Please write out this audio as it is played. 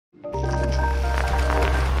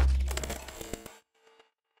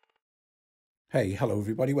Hey, hello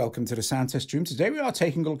everybody, welcome to the sound test room. Today we are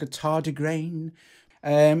taking a look at Tardigrain.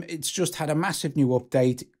 It's just had a massive new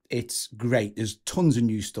update. It's great, there's tons of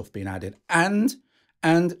new stuff being added. And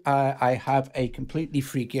I have a completely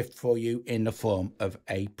free gift for you in the form of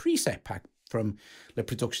a preset pack from Les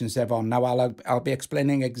Production Zvon. Now I'll be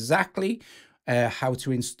explaining exactly how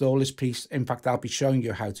to install this piece. In fact, I'll be showing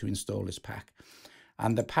you how to install this pack.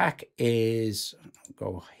 And the pack is, I'll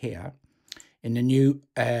go here, in the new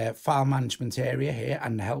file management area here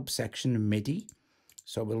and the help section, Midi.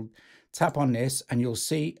 So we'll tap on this and you'll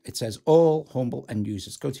see it says all humble and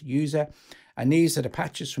users. Go to user, and these are the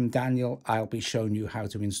patches from Daniel. I'll be showing you how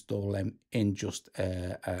to install them in just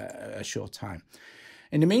a short time.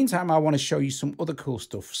 In the meantime, I want to show you some other cool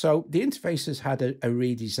stuff. So the interface has had a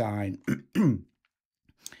redesign.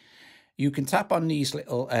 You can tap on these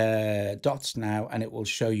little dots now and it will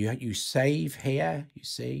show you save here. You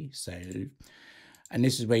see, save. And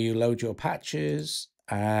this is where you load your patches.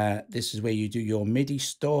 This is where you do your MIDI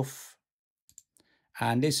stuff.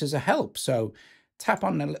 And this is a help. So tap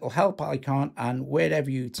on the little help icon and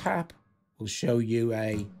wherever you tap will show you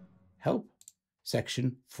a help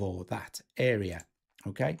section for that area.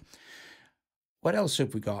 Okay. What else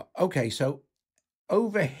have we got? Okay, so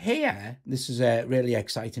over here, this is a really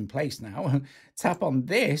exciting place now. Tap on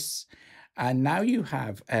this, and now you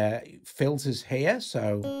have filters here.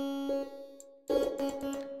 So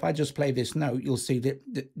if I just play this note, you'll see that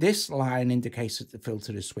this line indicates that the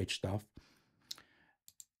filter is switched off.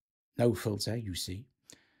 No filter, you see.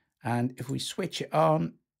 And if we switch it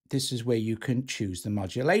on, this is where you can choose the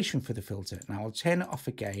modulation for the filter. Now I'll turn it off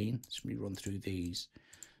again. Let me run through these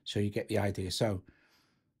so you get the idea. So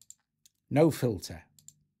no filter,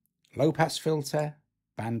 low pass filter,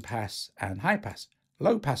 band pass, and high pass.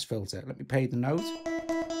 Low pass filter, let me play the note.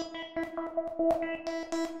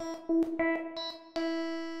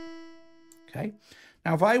 Okay,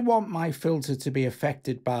 now if I want my filter to be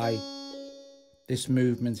affected by this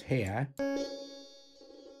movement here,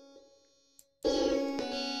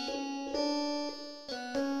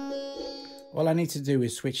 all I need to do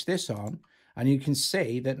is switch this on, and you can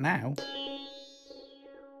see that now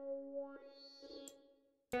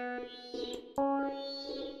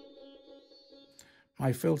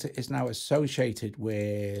my filter is now associated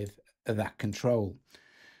with that control.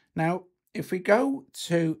 Now, if we go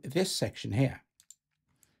to this section here,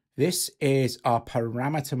 this is our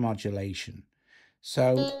parameter modulation.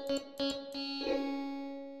 So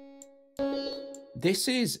this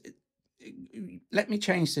is, let me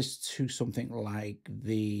change this to something like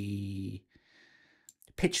the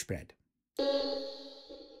pitch spread.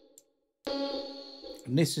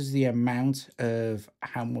 And this is the amount of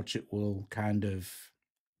how much it will kind of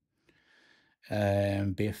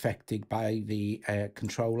be affected by the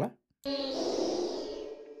controller.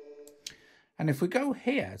 And if we go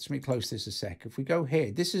here, let me close this a sec. If we go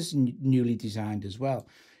here, this is newly designed as well.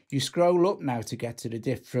 You scroll up now to get to the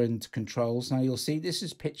different controls. Now you'll see this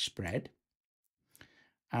is pitch spread.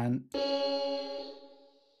 And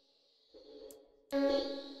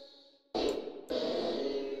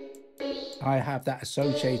I have that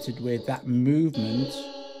associated with that movement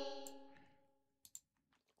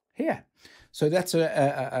here. So that's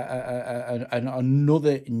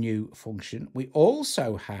another new function. We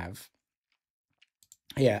also have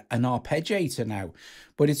here an arpeggiator now,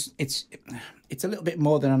 but it's a little bit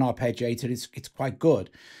more than an arpeggiator. It's quite good.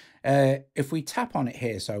 If we tap on it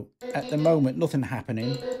here, so at the moment nothing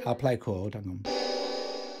happening. I'll play a chord. Hang on.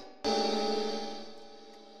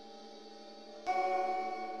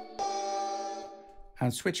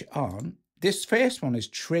 And switch it on. This first one is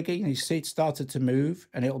triggering. You see it started to move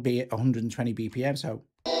and it'll be at 120 BPM. So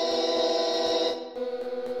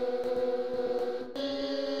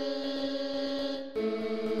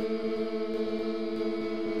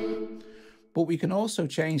but we can also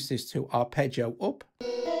change this to arpeggio up.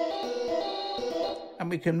 And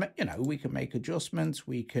we can, we can make adjustments.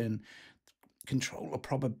 We can control the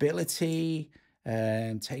probability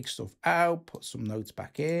and take stuff out, put some notes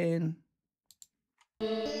back in.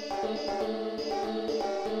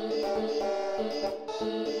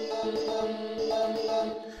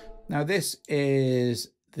 Now this is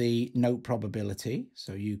the note probability.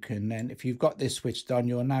 So you can then, if you've got this switched on,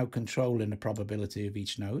 you're now controlling the probability of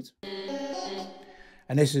each note.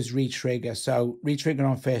 And this is retrigger. So retrigger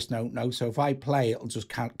on first note, no. So if I play, it'll just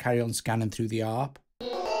carry on scanning through the ARP. But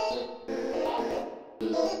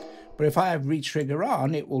if I have retrigger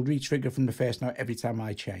on, it will retrigger from the first note every time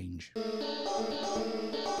I change.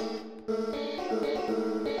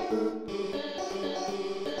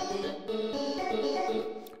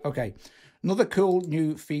 Okay, another cool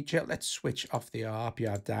new feature. Let's switch off the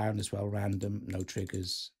RPR down as well, random, no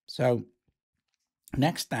triggers. So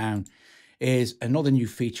next down is another new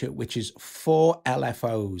feature, which is 4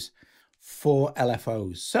 LFOs. 4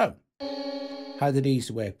 LFOs. So how do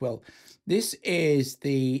these work? Well, this is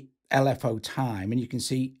the LFO time, and you can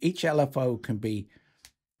see each LFO can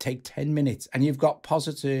take 10 minutes, and you've got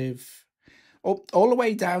positive all the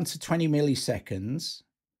way down to 20 milliseconds,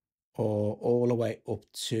 or all the way up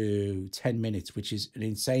to 10 minutes, which is an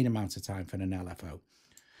insane amount of time for an LFO.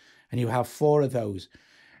 And you have 4 of those.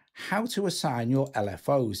 How to assign your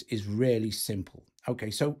LFOs is really simple. Okay,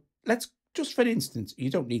 so let's just, for instance, you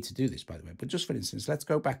don't need to do this, by the way, but just for instance, let's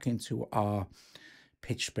go back into our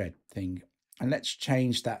pitch spread thing, and let's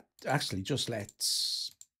change that. Actually, just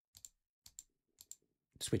let's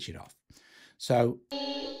switch it off. So,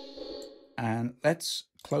 and let's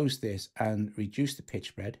close this and reduce the pitch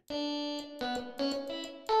spread.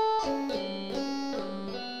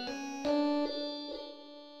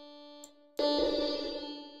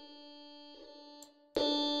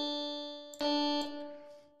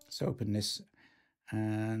 Let's open this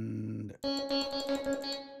and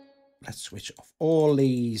let's switch off all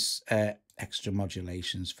these extra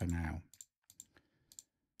modulations for now.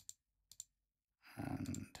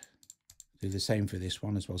 And do the same for this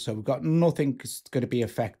one as well. So we've got nothing going to be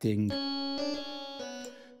affecting.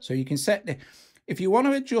 So you can set, if you want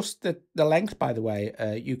to adjust the length, by the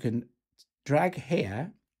way, you can drag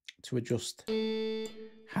here to adjust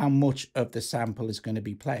how much of the sample is going to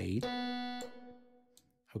be played.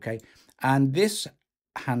 Okay, and this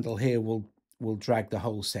handle here will drag the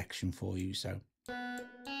whole section for you. So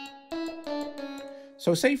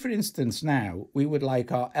say for instance now we would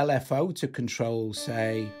like our LFO to control,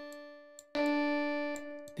 say,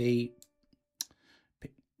 let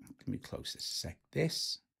me close this a sec,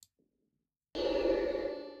 this.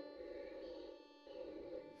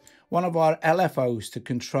 One of our LFOs to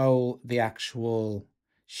control the actual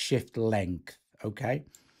shift length, okay?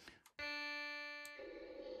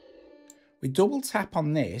 We double tap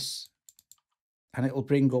on this and it will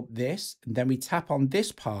bring up this, and then we tap on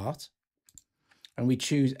this part and we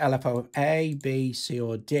choose LFO A, B, C,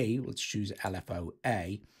 or D. Let's choose LFO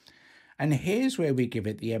A. And here's where we give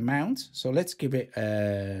it the amount. So let's give it,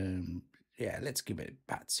 yeah, let's give it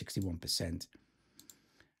about 61%.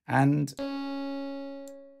 And so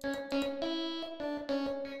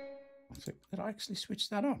did I actually switch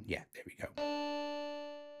that on? Yeah, there we go.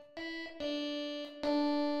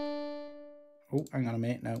 Oh, hang on a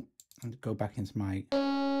minute. No, I'm going to go back into my...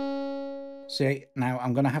 See, now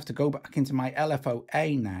I'm going to have to go back into my LFO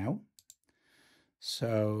A now.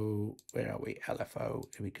 So where are we? LFO,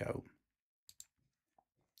 here we go.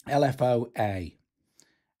 LFO A.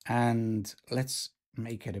 And let's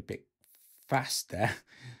make it a bit faster.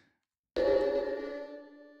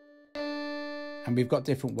 And we've got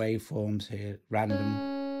different waveforms here, random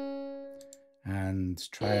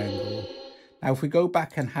and triangle. Now, if we go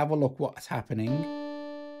back and have a look what's happening,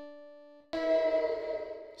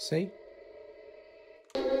 see?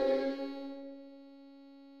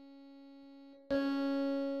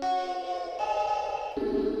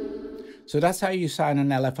 So that's how you assign an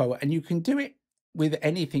LFO, and you can do it with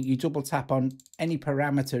anything. You double tap on any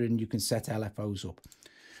parameter and you can set LFOs up.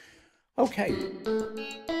 Okay.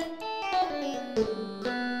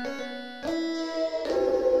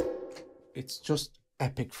 It's just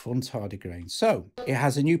epic fun, Tardigrain. So it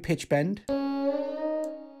has a new pitch bend.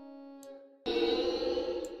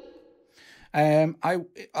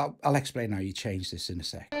 I'll explain how you change this in a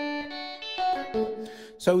sec.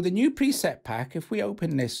 So the new preset pack, if we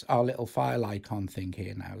open this, our little file icon thing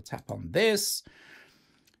here now, tap on this,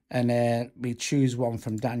 and then we choose one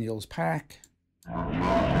from Daniel's pack.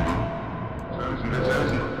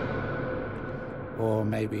 Or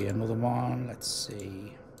maybe another one, let's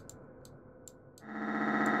see.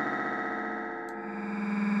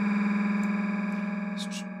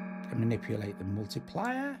 Let's manipulate the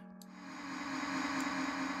multiplier.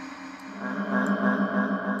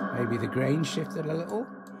 Maybe the grain shifted a little.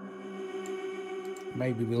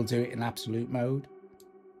 Maybe we'll do it in absolute mode.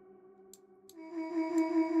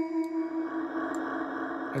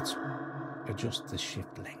 Let's adjust the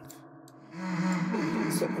shift length.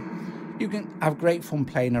 So you can have great fun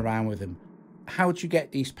playing around with them. How do you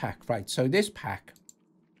get these packs? Right, so this pack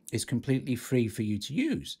is completely free for you to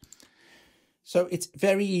use. So it's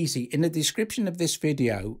very easy. In the description of this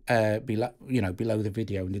video, below the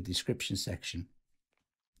video in the description section,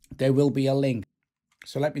 there will be a link.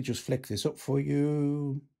 So let me just flick this up for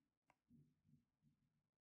you.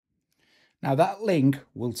 Now that link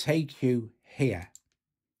will take you here,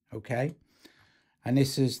 okay? And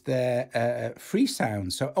this is the free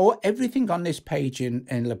sound. So everything on this page in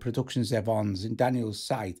Les Production Zvon's, in Daniel's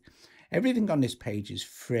site, everything on this page is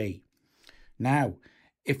free. Now,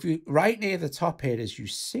 if you right near the top here, as you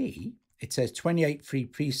see, it says 28 free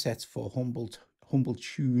presets for humble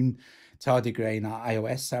tune, Tardigrain, or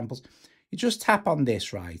iOS samples. You just tap on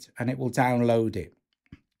this, right, and it will download it.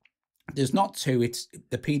 There's not two, it's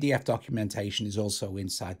the PDF documentation is also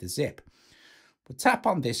inside the zip. But tap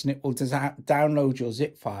on this and it will download your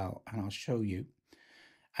zip file, and I'll show you.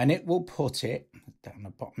 And it will put it down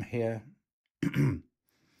the bottom here.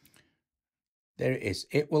 There it is.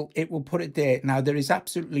 It will put it there. Now, there is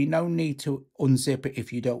absolutely no need to unzip it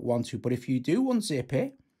if you don't want to, but if you do unzip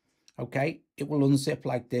it, okay, it will unzip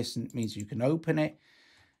like this, and it means you can open it.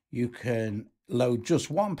 You can load just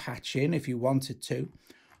one patch in if you wanted to,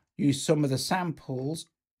 use some of the samples,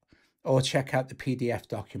 or check out the PDF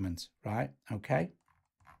document, right? Okay,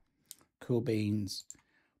 cool beans.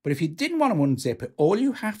 But if you didn't want to unzip it, all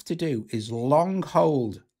you have to do is long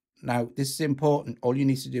hold. Now, this is important. All you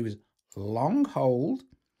need to do is long hold,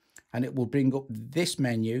 and it will bring up this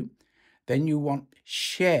menu. Then you want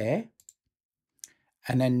share,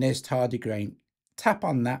 and then there's Tardigrain. Tap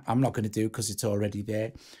on that. I'm not going to do it because it's already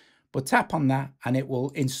there, but tap on that and it will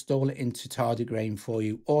install it into Tardigrain for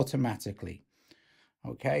you automatically.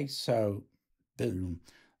 Okay, so boom,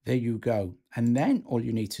 there you go. And then all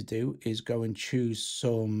you need to do is go and choose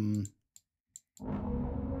some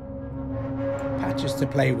patches to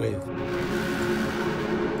play with.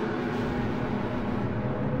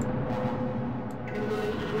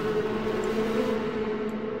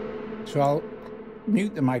 So I'll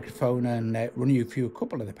mute the microphone and run you through a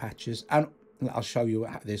couple of the patches, and I'll show you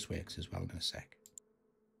how this works as well in a sec.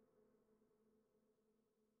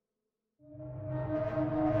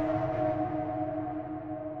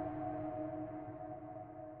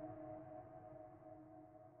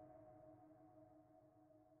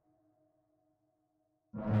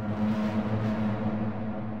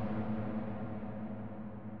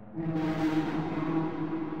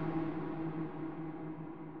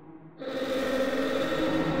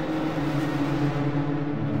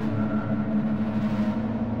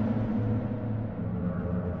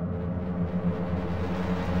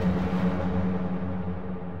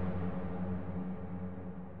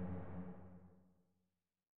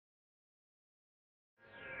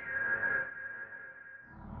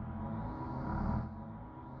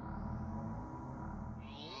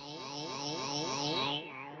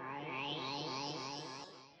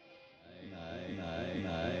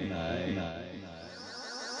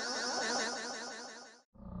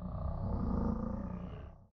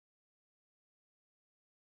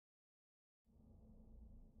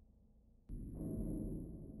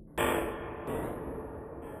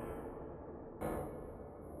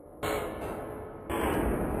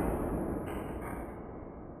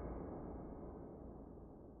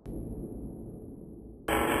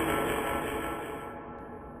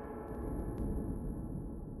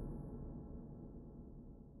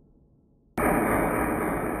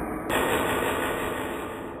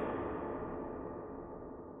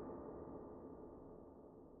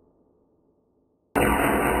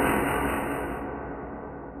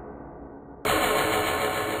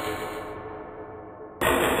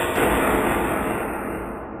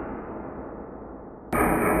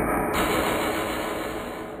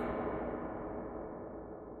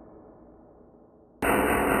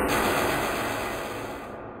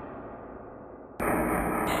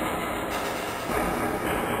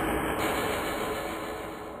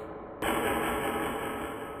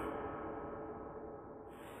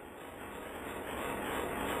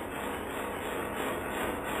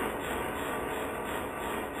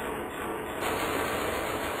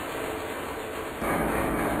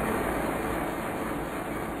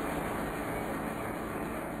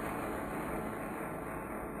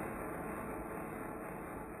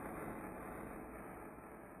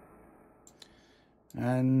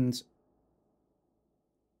 And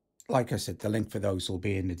like I said, the link for those will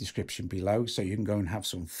be in the description below, so you can go and have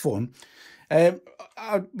some fun.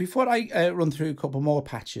 Before I run through a couple more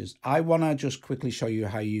patches, I want to just quickly show you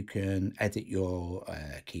how you can edit your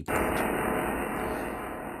keyboard.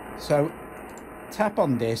 So tap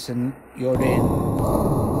on this and you're in.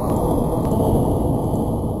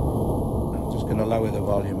 I'm just going to lower the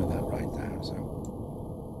volume of that right now. So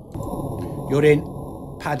you're in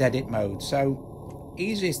pad edit mode. So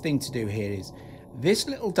easiest thing to do here is this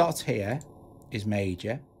little dot here is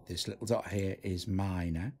major, this little dot here is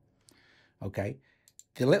minor. Okay,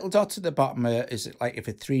 the little dot at the bottom is like if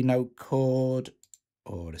a 3-note chord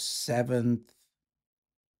or a 7th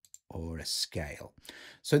or a scale.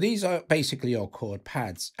 So these are basically your chord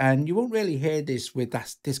pads, and you won't really hear this with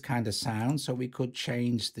this kind of sound. So we could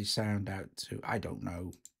change the sound out to, I don't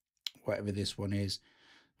know, whatever this one is,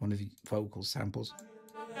 one of the vocal samples.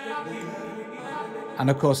 And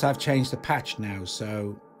of course I've changed the patch now,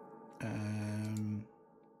 so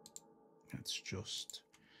that's just,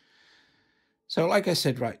 so like I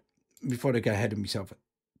said, right before I get ahead of myself,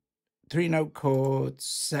 3-note chord,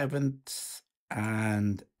 7th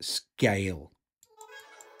and scale.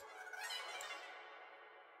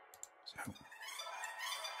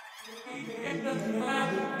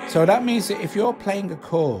 So that means that if you're playing a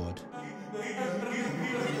chord,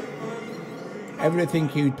 everything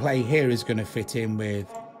you'd play here is going to fit in with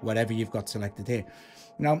whatever you've got selected here.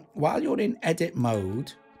 Now, while you're in edit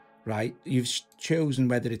mode, right, you've chosen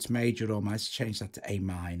whether it's major or minor. Let's change that to A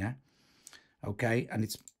minor. Okay, and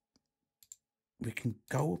it's, we can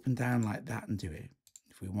go up and down like that and do it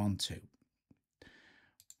if we want to.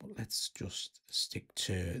 But let's just stick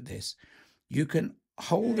to this. You can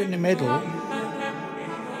hold in the middle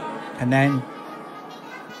and then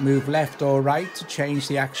move left or right to change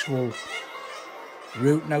the actual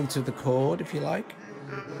root note of the chord, if you like.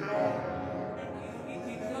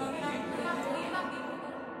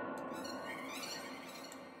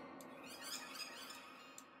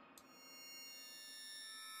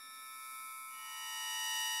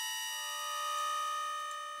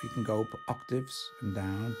 You can go up octaves and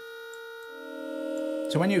down.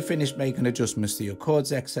 So when you've finished making adjustments to your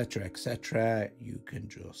chords, etc., etc., you can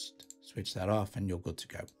just switch that off and you're good to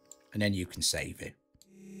go. And then you can save it.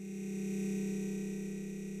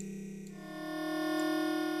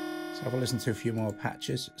 So have a listen to a few more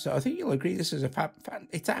patches. So I think you'll agree this is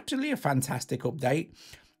it's absolutely a fantastic update.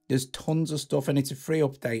 There's tons of stuff and it's a free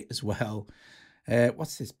update as well.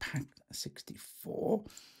 What's this pack? 64.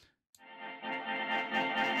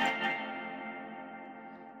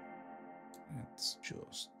 Let's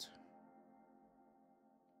just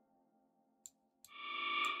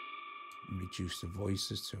reduce the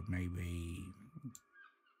voices to maybe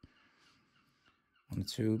 1 or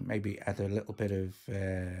 2. Maybe add a little bit of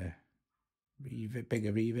reverb,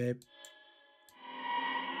 bigger reverb.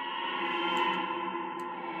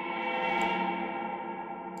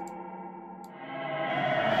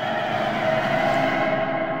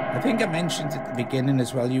 I think I mentioned at the beginning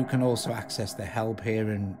as well, you can also access the help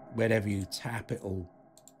here, and wherever you tap, it'll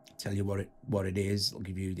tell you what it is. It'll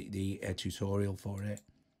give you the tutorial for it.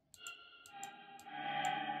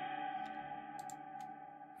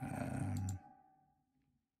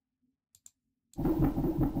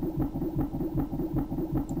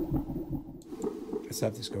 Let's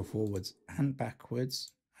have this go forwards and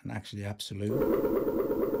backwards, and actually absolute.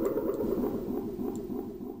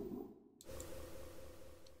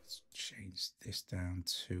 Change this down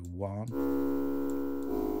to 1.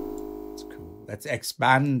 That's cool. Let's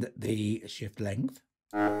expand the shift length.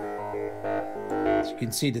 So you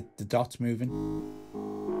can see the dots moving.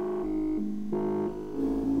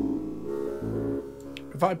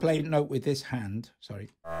 If I play a note with this hand, sorry.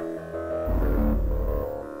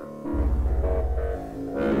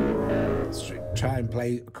 Let's try and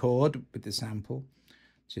play a chord with the sample,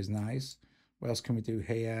 which is nice. What else can we do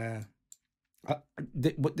here?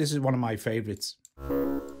 This is one of my favorites.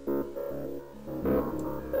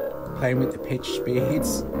 Playing with the pitch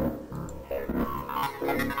speeds.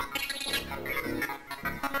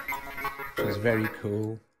 Which is very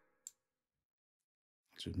cool.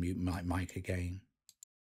 Let's just mute my mic again.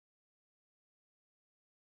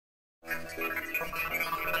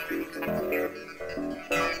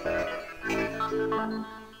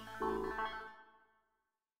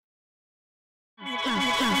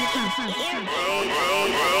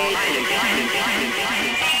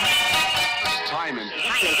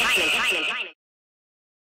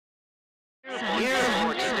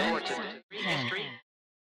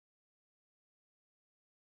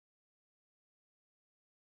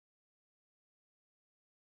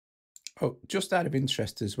 Oh, just out of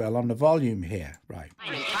interest as well, on the volume here, right?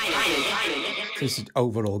 This is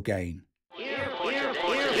overall gain.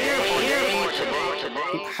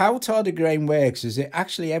 How Tardigrain works is it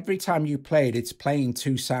actually every time you play it, it's playing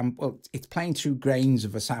two grains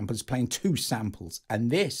of a sample. It's playing 2 samples,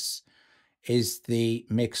 and this is the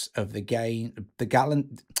mix of the gain,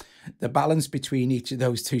 the balance between each of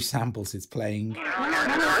those 2 samples. It's playing.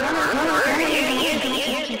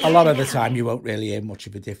 A lot of the time you won't really hear much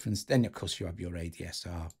of a difference. Then of course you have your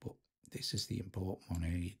ADSR, but this is the important one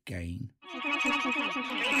here, your gain.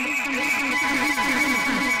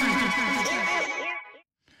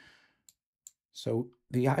 So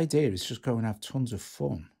the idea is just go and have tons of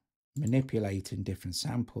fun manipulating different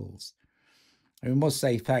samples. And we must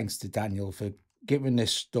say thanks to Daniel for giving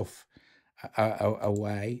this stuff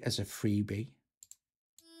away as a freebie.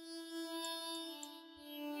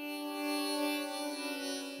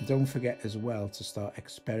 Don't forget as well to start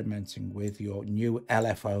experimenting with your new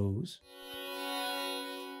LFOs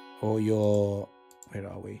or your, where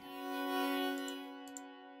are we?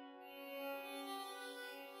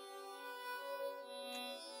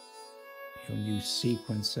 Your new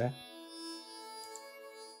sequencer.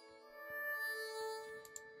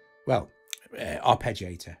 Well,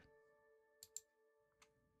 arpeggiator.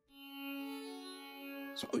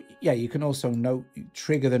 So yeah, you can also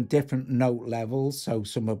trigger them different note levels. So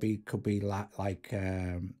some could be like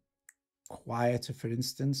quieter, for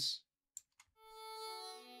instance.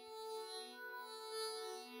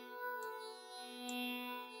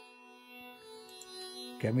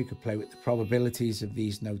 Again, we could play with the probabilities of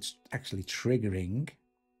these notes actually triggering.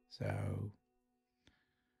 So,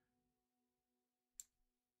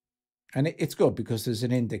 and it's good because there's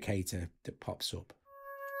an indicator that pops up.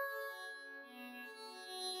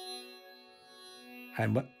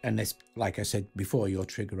 And this, like I said before, your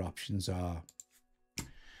trigger options are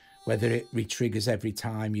whether it re-triggers every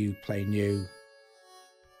time you play new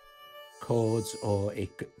chords or it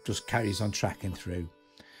just carries on tracking through.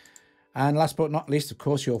 And last but not least, of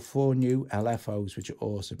course, your 4 new LFOs, which are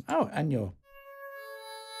awesome. Oh, and your...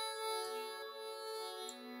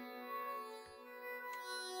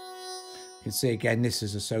 You can see again, this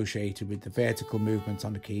is associated with the vertical movement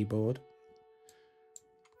on the keyboard.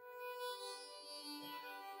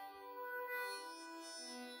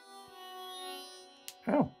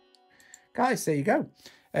 Oh, guys, there you go.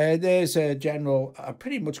 There's a general, I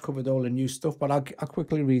pretty much covered all the new stuff, but I'll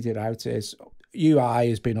quickly read it out. As UI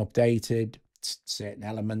has been updated, certain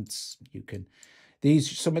elements you can,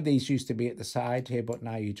 some of these used to be at the side here, but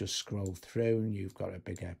now you just scroll through and you've got a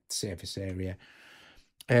bigger surface area.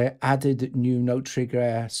 Added new note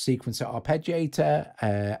trigger sequencer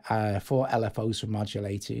arpeggiator, 4 LFOs for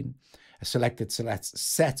modulating, a selected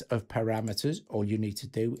set of parameters. All you need to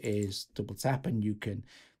do is double tap and you can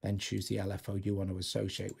then choose the LFO you want to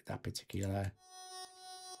associate with that particular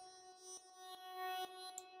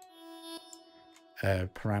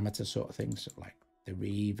parameter sort of thing. So like the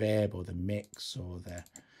reverb or the mix or the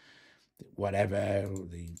whatever, or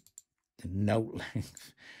the note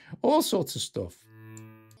length, all sorts of stuff.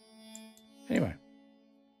 Anyway.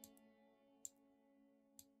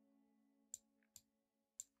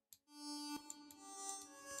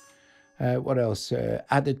 What else?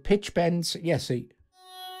 Added pitch bends. Yeah, see,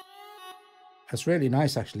 that's really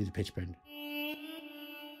nice, actually, the pitch bend.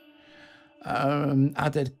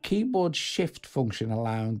 Added keyboard shift function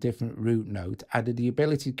allowing different root note. Added the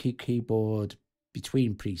ability to keep keyboard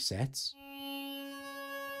between presets.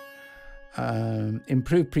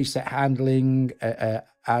 Improved preset handling,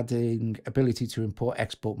 adding ability to import,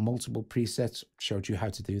 export multiple presets. Showed you how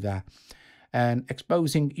to do that. And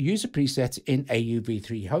exposing user presets in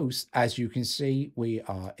AUV3 hosts. As you can see, we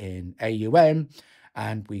are in AUM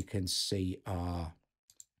and we can see our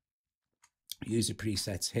user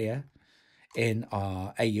presets here in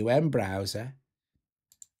our AUM browser,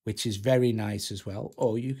 which is very nice as well.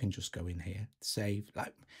 Or you can just go in here, save.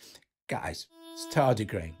 Like, guys, it's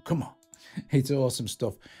Tardigrain. Come on, it's awesome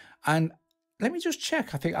stuff. And let me just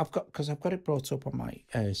check. I think I've got, because I've got it brought up on my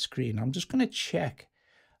screen. I'm just going to check.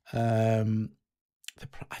 I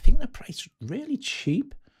think the price is really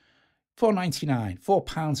cheap.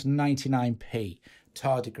 £4.99,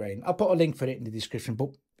 Tardigrain. I'll put a link for it in the description. But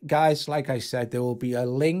guys, like I said, there will be a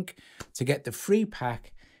link to get the free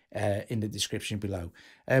pack in the description below.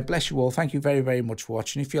 Bless you all. Thank you very, very much for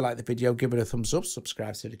watching. If you like the video, give it a thumbs up,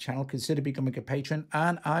 subscribe to the channel, consider becoming a patron,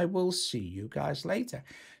 and I will see you guys later.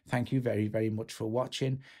 Thank you very, very much for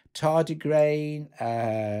watching. Tardigrain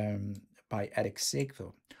by Eric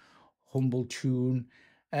Sigthor. Humble tune.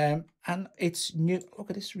 And it's new. Look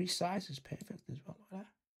at this, resize is perfect as well. Look at that.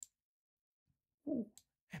 Ooh,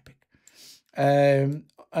 epic. And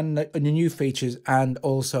the new features, and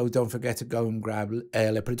also don't forget to go and grab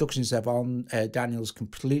Les Production Zvon, Daniel's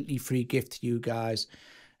completely free gift to you guys.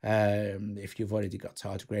 If you've already got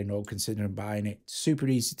Tardigrain or considering buying it, super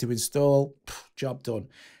easy to install. Job done,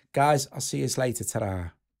 guys. I'll see you later.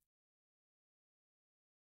 Ta-ra.